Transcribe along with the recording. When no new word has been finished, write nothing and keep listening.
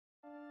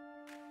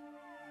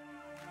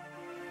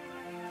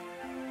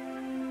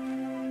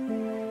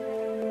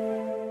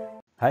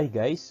Hi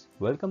guys!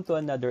 Welcome to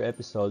another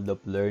episode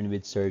of Learn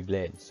with Sir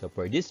Glenn. So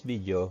for this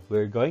video,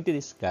 we're going to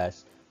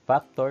discuss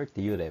factor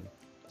theorem.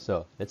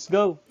 So let's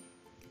go!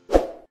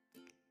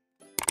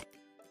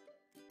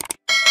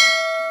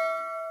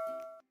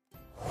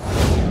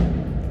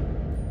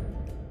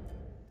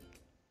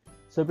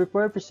 So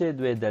before we proceed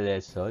with the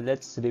lesson,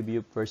 let's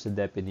review first the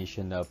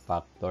definition of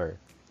factor.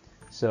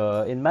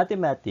 So in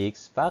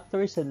mathematics,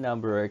 factor is a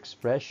number or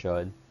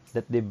expression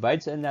that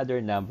divides another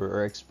number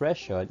or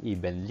expression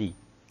evenly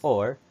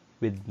or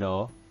with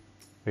no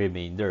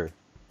remainder.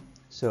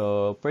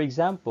 So, for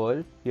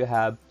example, you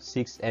have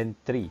 6 and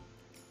 3.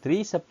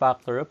 3 is a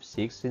factor of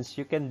 6 since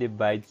you can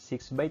divide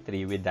 6 by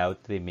 3 without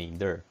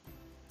remainder.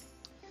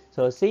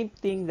 So, same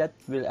thing that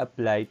will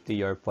apply to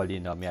your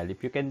polynomial.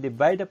 If you can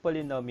divide a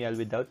polynomial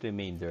without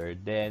remainder,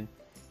 then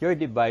your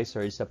divisor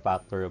is a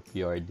factor of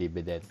your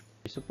dividend.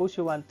 Suppose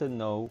you want to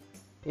know,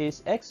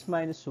 is x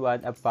minus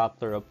 1 a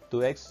factor of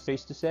 2x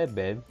raised to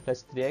 7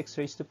 plus 3x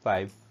raised to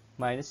 5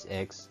 minus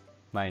x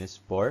minus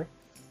 4?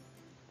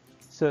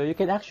 So you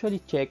can actually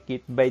check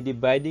it by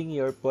dividing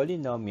your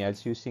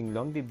polynomials using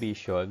long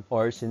division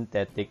or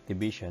synthetic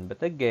division.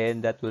 But again,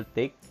 that will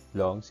take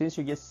long. Since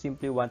you just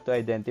simply want to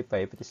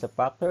identify if it is a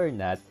factor or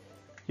not,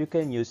 you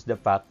can use the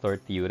factor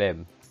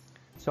theorem.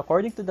 So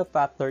according to the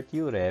factor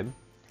theorem,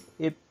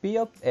 if p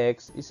of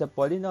x is a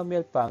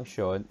polynomial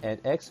function and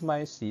x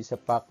minus c is a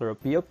factor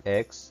of p of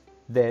x,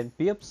 then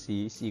p of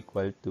c is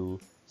equal to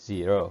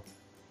 0.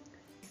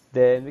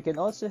 Then we can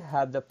also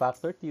have the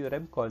factor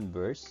theorem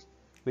converse,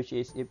 which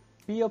is if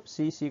p of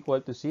c is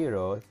equal to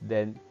 0,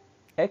 then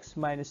x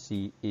minus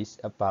c is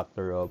a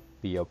factor of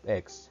p of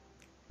x.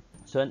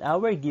 So in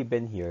our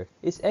given here,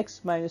 is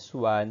x minus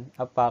 1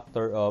 a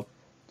factor of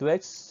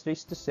 2x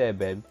raised to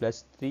 7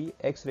 plus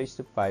 3x raised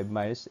to 5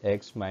 minus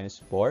x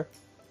minus 4?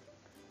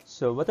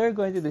 So what we're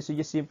going to do is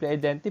just simply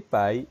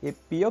identify if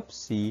p of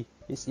c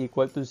is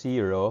equal to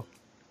 0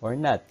 or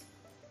not.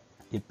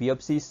 If p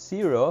of c is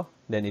 0,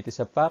 then it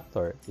is a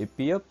factor. If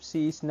p of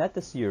c is not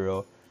a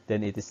 0,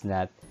 then it is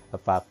not a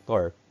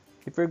factor.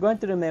 If we're going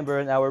to remember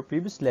in our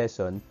previous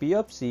lesson, p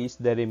of c is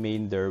the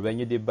remainder when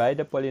you divide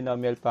the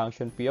polynomial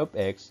function p of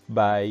x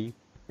by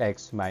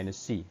x minus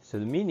c. So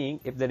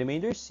meaning, if the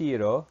remainder is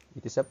 0,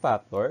 it is a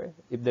factor.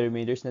 If the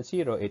remainder is not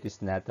 0, it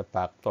is not a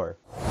factor.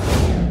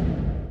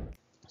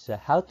 So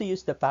how to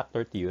use the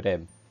factor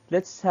theorem?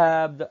 Let's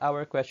have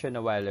our question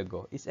a while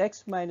ago. Is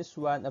x minus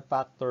 1 a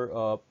factor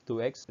of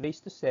 2x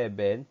raised to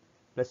 7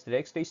 plus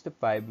 3x raised to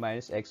 5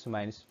 minus x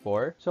minus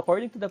 4? So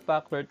according to the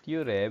factor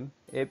theorem,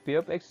 if p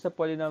of x is a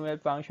polynomial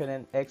function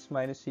and x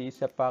minus c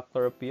is a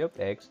factor of p of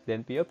x,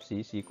 then p of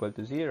c is equal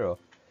to 0.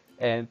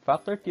 And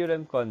factor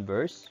theorem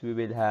converse, we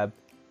will have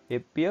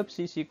if p of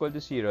c is equal to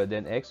 0,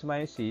 then x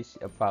minus c is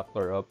a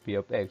factor of p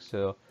of x.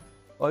 So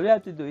all we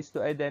have to do is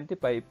to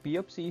identify if p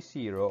of c is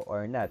 0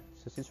 or not.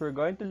 So since we're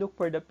going to look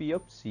for the p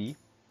of c,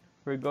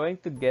 we're going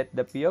to get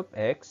the p of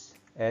x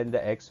and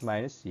the x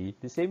minus c,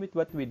 the same with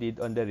what we did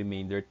on the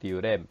remainder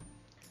theorem.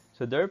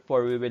 So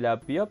therefore, we will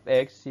have p of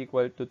x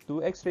equal to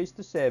 2x raised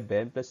to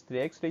 7 plus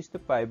 3x raised to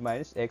 5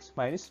 minus x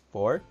minus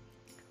 4.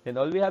 Then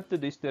all we have to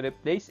do is to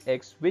replace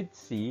x with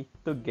c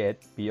to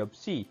get p of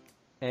c.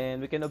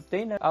 And we can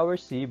obtain our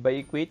c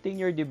by equating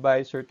your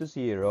divisor to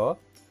 0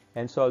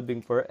 and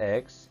solving for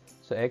x.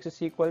 So x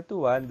is equal to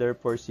 1,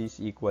 therefore c is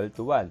equal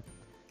to 1.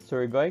 So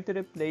we're going to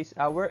replace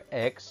our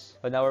x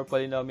on our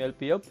polynomial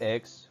p of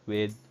x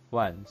with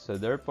 1. So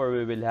therefore,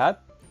 we will have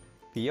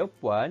p of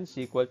 1 is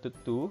equal to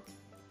 2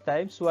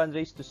 times 1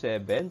 raised to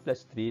 7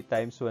 plus 3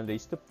 times 1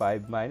 raised to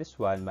 5 minus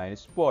 1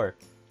 minus 4.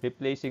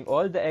 Replacing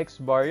all the x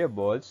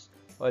variables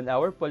on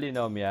our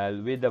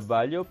polynomial with the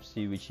value of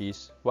c, which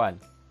is 1.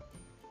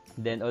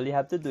 Then all you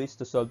have to do is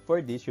to solve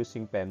for this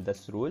using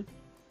PEMDAS rule.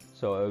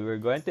 So we're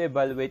going to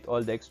evaluate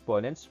all the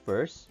exponents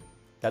first.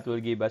 That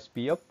will give us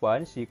p of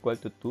 1 is equal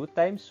to 2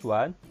 times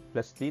 1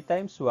 plus 3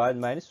 times 1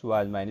 minus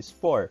 1 minus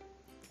 4.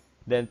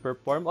 Then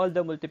perform all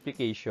the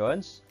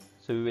multiplications.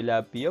 So we will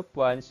have p of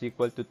 1 is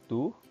equal to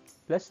 2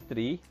 plus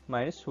 3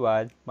 minus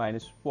 1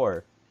 minus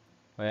 4.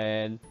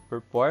 And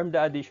perform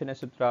the addition and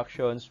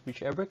subtractions,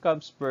 whichever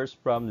comes first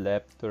from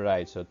left to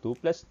right. So 2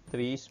 plus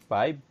 3 is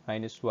 5,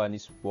 minus 1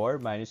 is 4,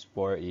 minus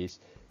 4 is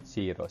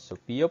 0. So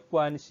p of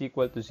 1 is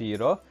equal to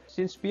 0.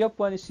 Since p of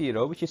 1 is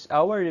 0, which is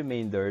our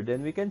remainder,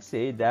 then we can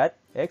say that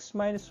x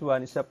minus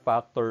 1 is a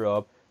factor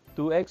of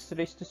 2x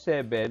raised to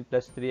 7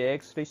 plus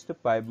 3x raised to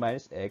 5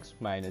 minus x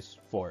minus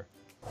 4.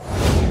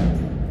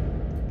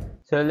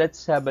 So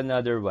let's have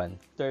another one.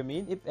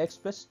 Determine if x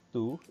plus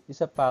 2 is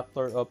a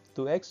factor of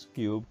 2x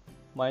cubed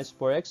minus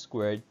 4x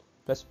squared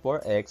plus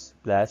 4x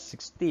plus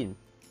 16.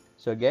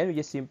 So again, we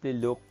just simply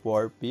look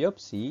for p of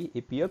c.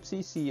 If p of c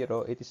is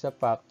 0, it is a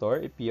factor.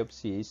 If p of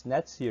c is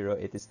not 0,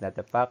 it is not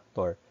a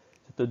factor.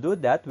 So to do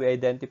that, we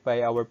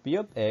identify our p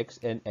of x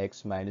and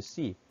x minus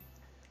c.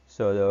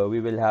 So we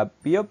will have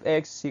p of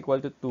x is equal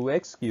to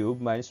 2x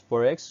cubed minus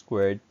 4x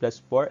squared plus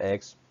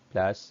 4x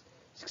plus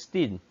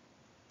 16.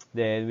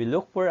 Then we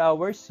look for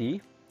our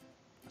c.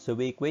 So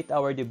we equate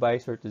our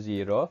divisor to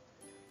 0.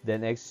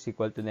 then x is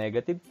equal to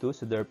negative 2,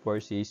 so therefore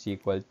c is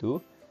equal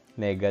to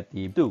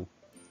negative 2.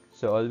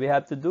 So all we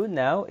have to do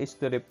now is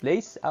to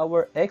replace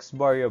our x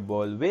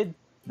variable with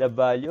the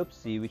value of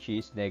c, which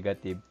is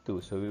negative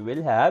 2. So we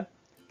will have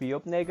p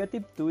of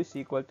negative 2 is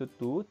equal to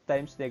 2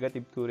 times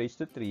negative 2 raised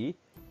to 3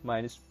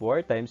 minus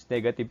 4 times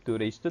negative 2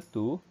 raised to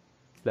 2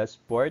 plus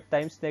 4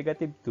 times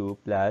negative 2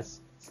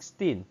 plus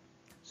 16.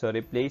 So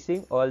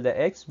replacing all the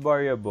x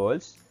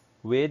variables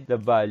with the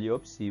value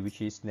of c,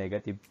 which is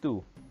negative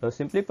 2. So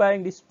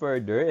simplifying this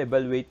further,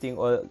 evaluating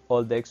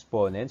all the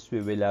exponents, we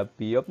will have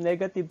p of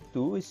negative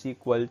 2 is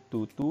equal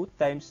to 2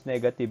 times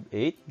negative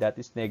 8, that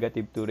is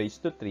negative 2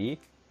 raised to 3,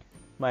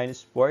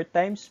 minus 4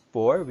 times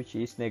 4, which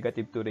is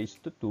negative 2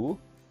 raised to 2,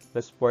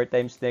 plus 4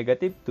 times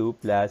negative 2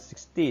 plus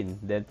 16.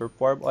 Then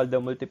perform all the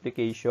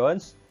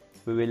multiplications.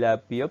 We will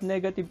have p of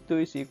negative 2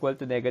 is equal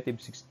to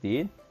negative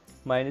 16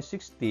 minus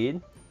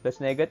 16 plus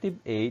negative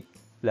 8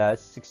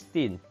 plus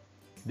 16.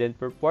 Then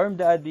perform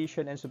the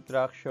addition and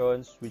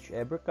subtractions,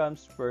 whichever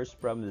comes first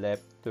from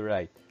left to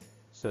right.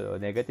 So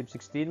negative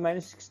 16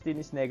 minus 16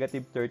 is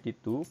negative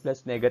 32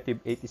 plus negative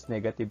 8 is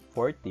negative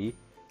 40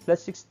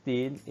 plus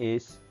 16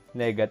 is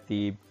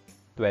negative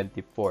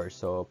 24.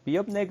 So p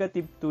of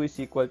negative 2 is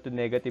equal to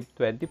negative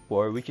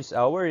 24, which is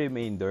our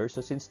remainder. So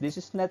since this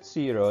is not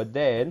 0,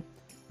 then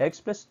x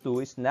plus 2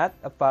 is not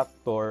a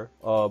factor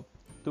of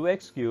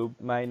 2x cubed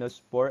minus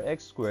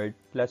 4x squared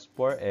plus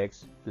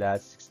 4x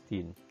plus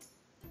 16.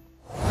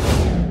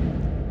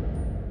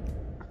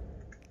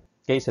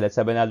 Okay, so let's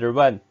have another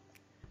one.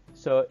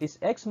 So is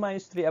x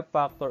minus 3 a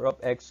factor of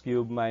x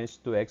cubed minus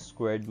 2x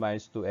squared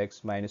minus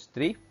 2x minus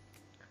 3?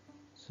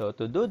 So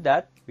to do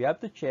that, we have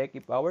to check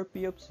if our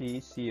p of c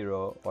is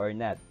 0 or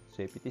not.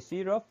 So if it is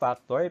 0,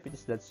 factor. If it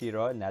is not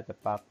 0, not a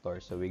factor.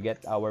 So we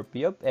get our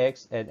p of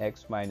x and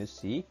x minus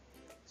c.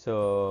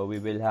 So we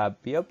will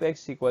have p of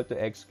x equal to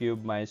x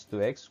cubed minus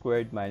 2x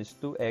squared minus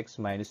 2x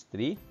minus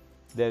 3.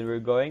 Then we're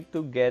going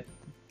to get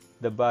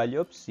the value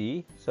of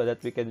c so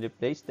that we can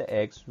replace the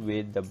x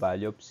with the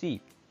value of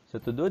c. So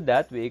to do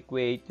that, we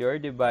equate your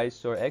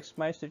divisor x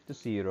minus 3 to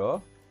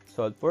 0,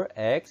 solve for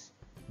x,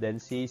 then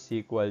c is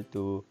equal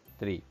to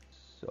 3.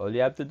 So all you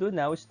have to do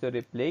now is to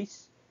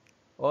replace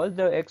all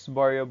the x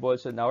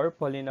variables on our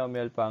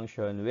polynomial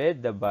function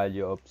with the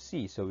value of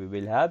c. So we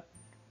will have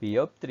p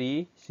of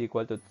 3 is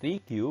equal to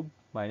 3 cubed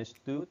minus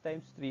 2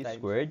 times 3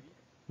 squared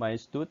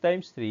minus 2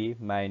 times 3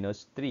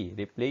 minus 3.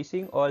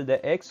 Replacing all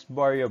the x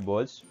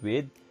variables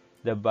with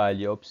the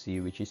value of c,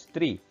 which is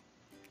 3.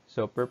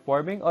 So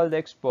performing all the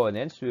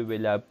exponents, we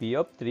will have p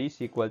of 3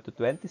 is equal to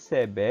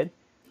 27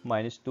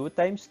 minus 2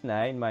 times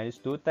 9 minus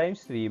 2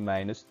 times 3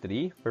 minus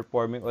 3.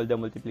 Performing all the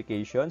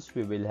multiplications,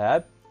 we will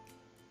have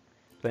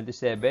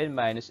 27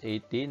 minus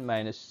 18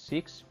 minus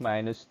 6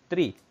 minus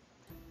 3.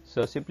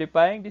 So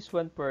simplifying this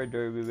one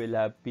further, we will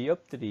have p of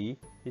 3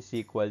 is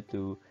equal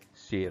to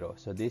 0.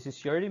 So this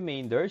is your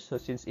remainder. So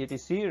since it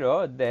is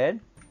 0, then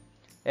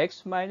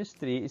x minus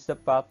 3 is a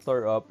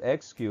factor of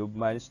x cubed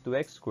minus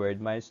 2x squared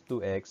minus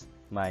 2x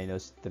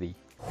minus 3.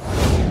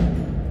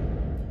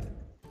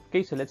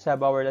 Okay, so let's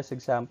have our last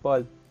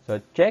example.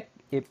 So check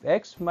if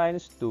x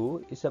minus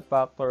 2 is a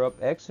factor of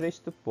x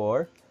raised to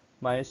 4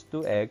 minus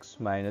 2x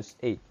minus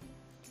 8.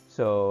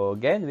 So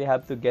again, we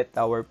have to get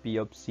our p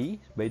of c.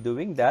 By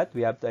doing that,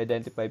 we have to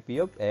identify p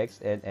of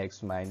x and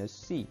x minus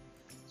c.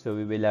 So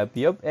we will have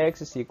p of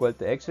x is equal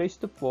to x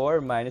raised to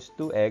 4 minus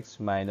 2x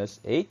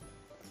minus 8.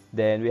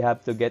 Then we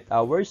have to get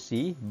our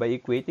c by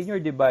equating your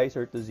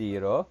divisor to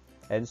 0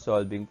 and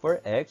solving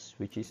for x,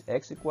 which is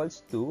x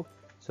equals 2.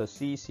 So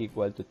c is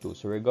equal to 2.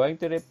 So we're going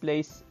to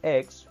replace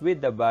x with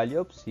the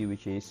value of c,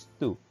 which is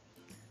 2.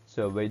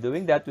 So by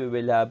doing that, we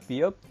will have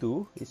p of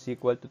 2 is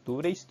equal to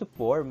 2 raised to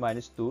 4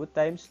 minus 2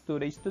 times 2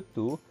 raised to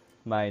 2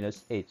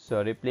 minus 8.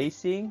 So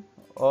replacing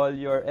all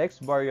your x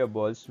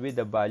variables with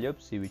the value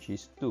of c, which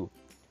is 2.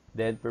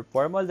 Then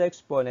perform all the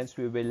exponents,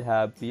 we will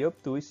have p of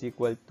 2 is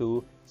equal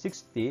to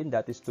 16,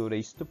 that is 2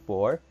 raised to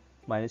 4,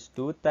 minus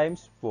 2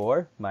 times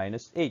 4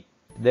 minus 8.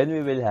 Then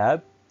we will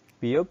have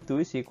p of 2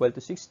 is equal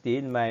to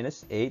 16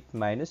 minus 8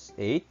 minus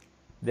 8.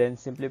 Then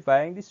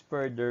simplifying this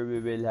further, we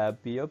will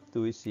have p of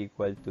 2 is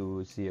equal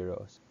to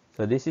 0.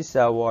 So this is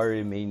our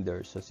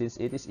remainder. So since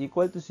it is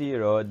equal to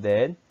 0,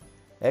 then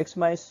x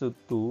minus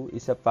 2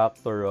 is a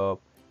factor of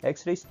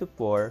x raised to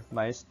 4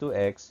 minus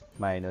 2x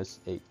minus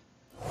 8.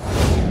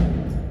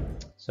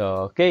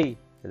 So okay,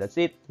 so that's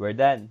it. We're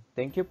done.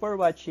 Thank you for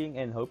watching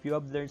and hope you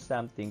have learned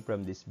something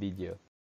from this video.